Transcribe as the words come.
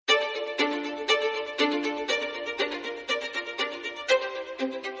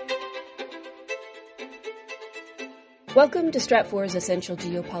Welcome to Stratfor's Essential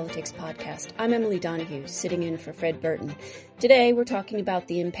Geopolitics podcast. I'm Emily Donahue, sitting in for Fred Burton. Today, we're talking about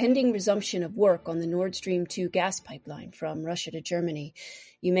the impending resumption of work on the Nord Stream 2 gas pipeline from Russia to Germany.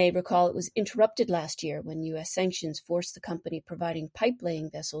 You may recall it was interrupted last year when U.S. sanctions forced the company providing pipe-laying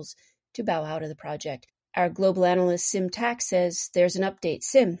vessels to bow out of the project. Our global analyst, Sim Tak, says there's an update.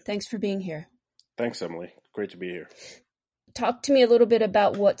 Sim, thanks for being here. Thanks, Emily. Great to be here. Talk to me a little bit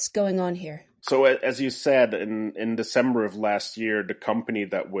about what's going on here. So as you said, in December of last year, the company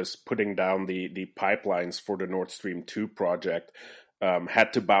that was putting down the pipelines for the Nord Stream 2 project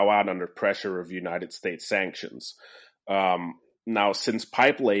had to bow out under pressure of United States sanctions. Now, since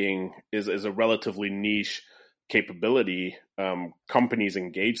pipe laying is a relatively niche capability, companies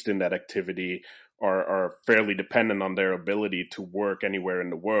engaged in that activity are fairly dependent on their ability to work anywhere in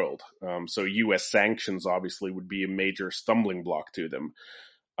the world. So U.S. sanctions obviously would be a major stumbling block to them.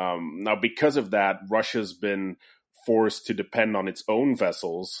 Now, because of that, Russia's been forced to depend on its own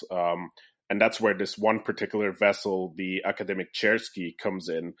vessels, and that's where this one particular vessel, the Academic Chersky, comes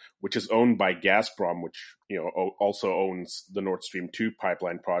in, which is owned by Gazprom, which also owns the Nord Stream 2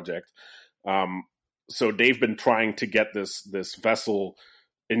 pipeline project. So they've been trying to get this vessel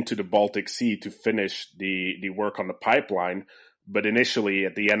into the Baltic Sea to finish the work on the pipeline, but initially,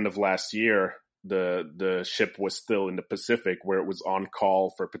 at the end of last year, the ship was still in the Pacific, where it was on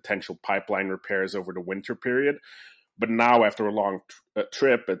call for potential pipeline repairs over the winter period. But now, after a long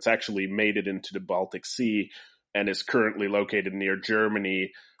trip, it's actually made it into the Baltic Sea and is currently located near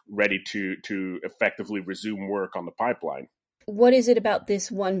Germany, ready to effectively resume work on the pipeline. What is it about this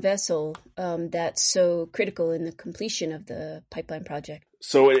one vessel that's so critical in the completion of the pipeline project?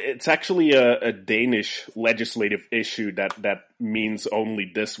 So it's actually a Danish legislative issue that means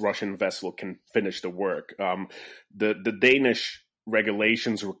only this Russian vessel can finish the work. The Danish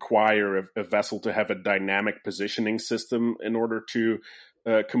regulations require a vessel to have a dynamic positioning system in order to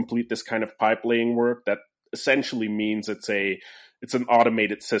complete this kind of pipe laying work. That essentially means it's an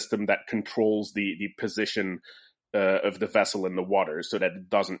automated system that controls the position of the vessel in the water so that it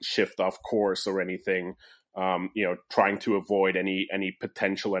doesn't shift off course or anything. Trying to avoid any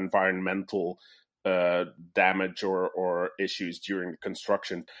potential environmental damage or issues during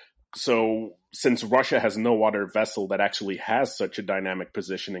construction. So since Russia has no other vessel that actually has such a dynamic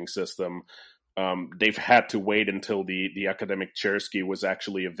positioning system, they've had to wait until the Academic Chersky was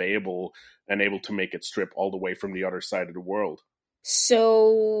actually available and able to make its trip all the way from the other side of the world.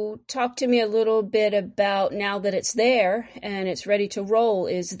 So talk to me a little bit about, now that it's there and it's ready to roll,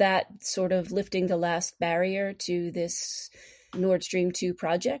 is that sort of lifting the last barrier to this Nord Stream 2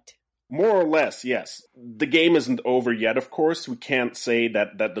 project? More or less, yes. The game isn't over yet, of course. We can't say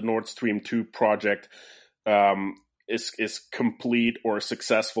that the Nord Stream 2 project is complete or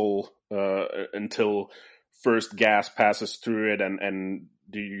successful until first gas passes through it and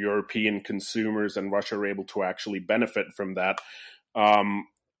the European consumers and Russia are able to actually benefit from that.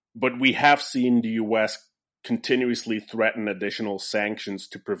 But we have seen the U.S. continuously threaten additional sanctions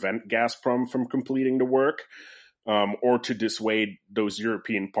to prevent Gazprom from completing the work, or to dissuade those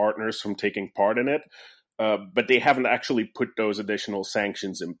European partners from taking part in it. But they haven't actually put those additional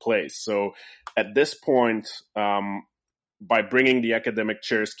sanctions in place. So at this point, by bringing the Academic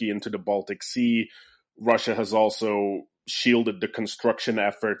Chersky into the Baltic Sea, Russia has also shielded the construction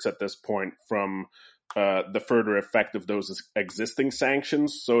efforts at this point from the further effect of those existing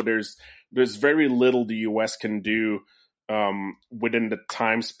sanctions. So there's very little the U.S. can do within the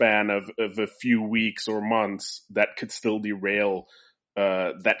time span of a few weeks or months that could still derail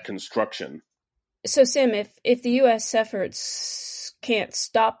that construction. So, Sim, if the U.S. efforts can't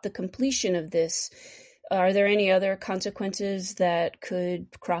stop the completion of this, are there any other consequences that could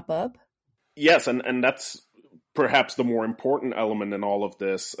crop up? Yes, and that's perhaps the more important element in all of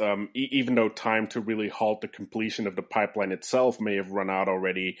this. Even though time to really halt the completion of the pipeline itself may have run out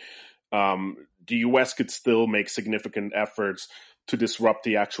already, the U.S. could still make significant efforts to disrupt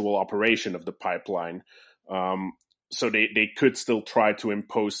the actual operation of the pipeline. So they could still try to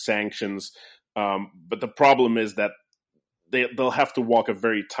impose sanctions, but the problem is that they'll have to walk a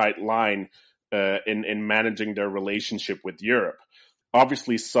very tight line in managing their relationship with Europe.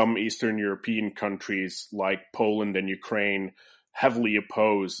 Obviously, some Eastern European countries like Poland and Ukraine heavily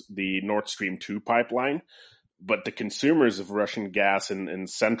oppose the Nord Stream 2 pipeline, but the consumers of Russian gas in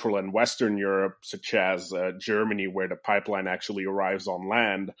Central and Western Europe, such as Germany, where the pipeline actually arrives on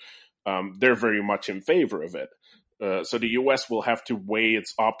land, they're very much in favor of it. So the U.S. will have to weigh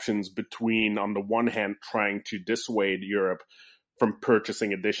its options between, on the one hand, trying to dissuade Europe from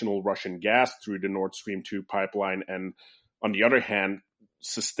purchasing additional Russian gas through the Nord Stream 2 pipeline, and on the other hand,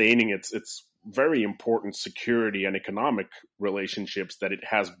 sustaining its very important security and economic relationships that it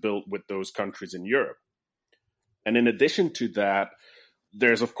has built with those countries in Europe. And in addition to that,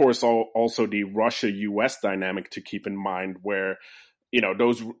 there's of course also the Russia-US dynamic to keep in mind, where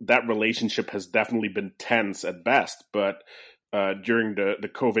that relationship has definitely been tense at best. But during the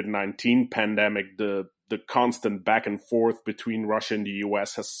COVID-19 pandemic, the constant back and forth between Russia and the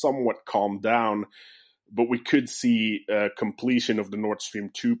US has somewhat calmed down. But we could see completion of the Nord Stream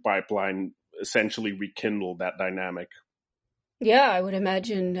 2 pipeline essentially rekindle that dynamic. Yeah, I would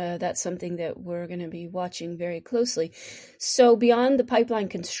imagine that's something that we're going to be watching very closely. So beyond the pipeline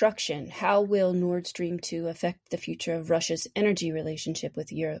construction, how will Nord Stream 2 affect the future of Russia's energy relationship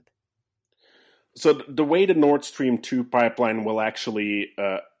with Europe? So the way the Nord Stream 2 pipeline will actually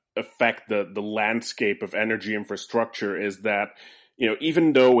affect the landscape of energy infrastructure is that,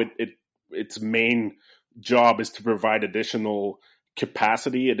 even though its main job is to provide additional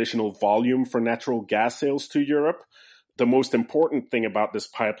capacity, additional volume for natural gas sales to Europe, the most important thing about this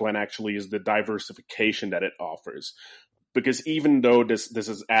pipeline actually is the diversification that it offers. Because even though this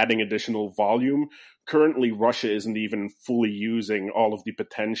is adding additional volume, currently Russia isn't even fully using all of the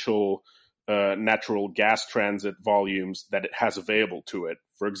potential natural gas transit volumes that it has available to it.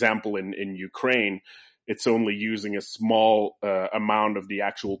 For example, in Ukraine, it's only using a small amount of the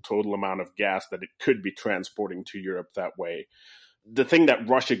actual total amount of gas that it could be transporting to Europe that way. The thing that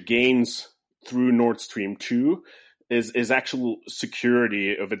Russia gains through Nord Stream 2 is actual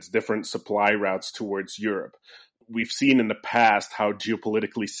security of its different supply routes towards Europe. We've seen in the past how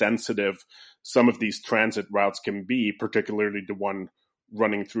geopolitically sensitive some of these transit routes can be, particularly the one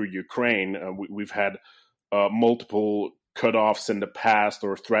running through Ukraine. We've had multiple cutoffs in the past,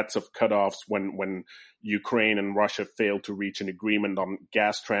 or threats of cutoffs when Ukraine and Russia failed to reach an agreement on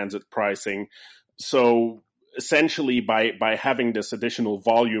gas transit pricing. So essentially, by having this additional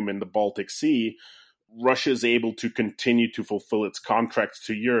volume in the Baltic Sea, Russia is able to continue to fulfill its contracts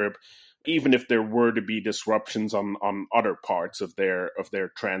to Europe, even if there were to be disruptions on other parts of their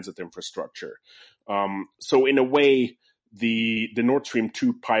transit infrastructure. So in a way, the Nord Stream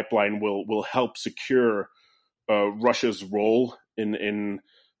 2 pipeline will help secure Russia's role in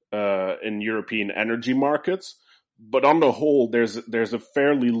European energy markets. But on the whole, there's a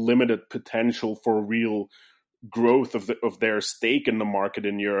fairly limited potential for real growth of their stake in the market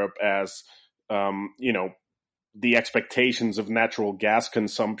in Europe, as the expectations of natural gas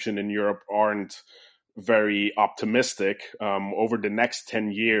consumption in Europe aren't very optimistic. Over the next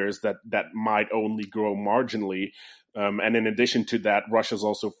 10 years, that might only grow marginally. And in addition to that, Russia's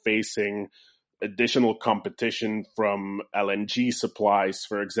also facing additional competition from LNG supplies,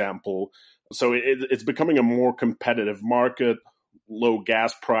 for example. So it's becoming a more competitive market, low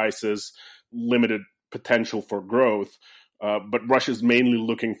gas prices, limited potential for growth. But Russia's mainly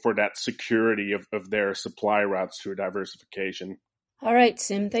looking for that security of their supply routes through diversification. All right,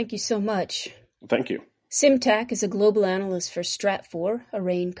 Sim, thank you so much. Thank you. Simtak is a global analyst for Stratfor, a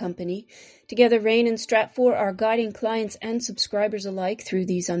Rain company. Together, Rain and Stratfor are guiding clients and subscribers alike through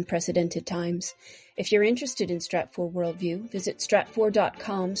these unprecedented times. If you're interested in Stratfor Worldview, visit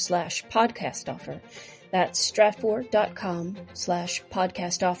stratfor.com/podcast offer. That's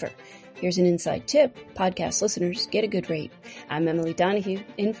stratfor.com/podcast offer. Here's an inside tip. Podcast listeners get a good rate. I'm Emily Donahue,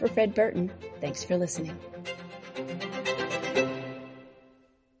 in for Fred Burton. Thanks for listening.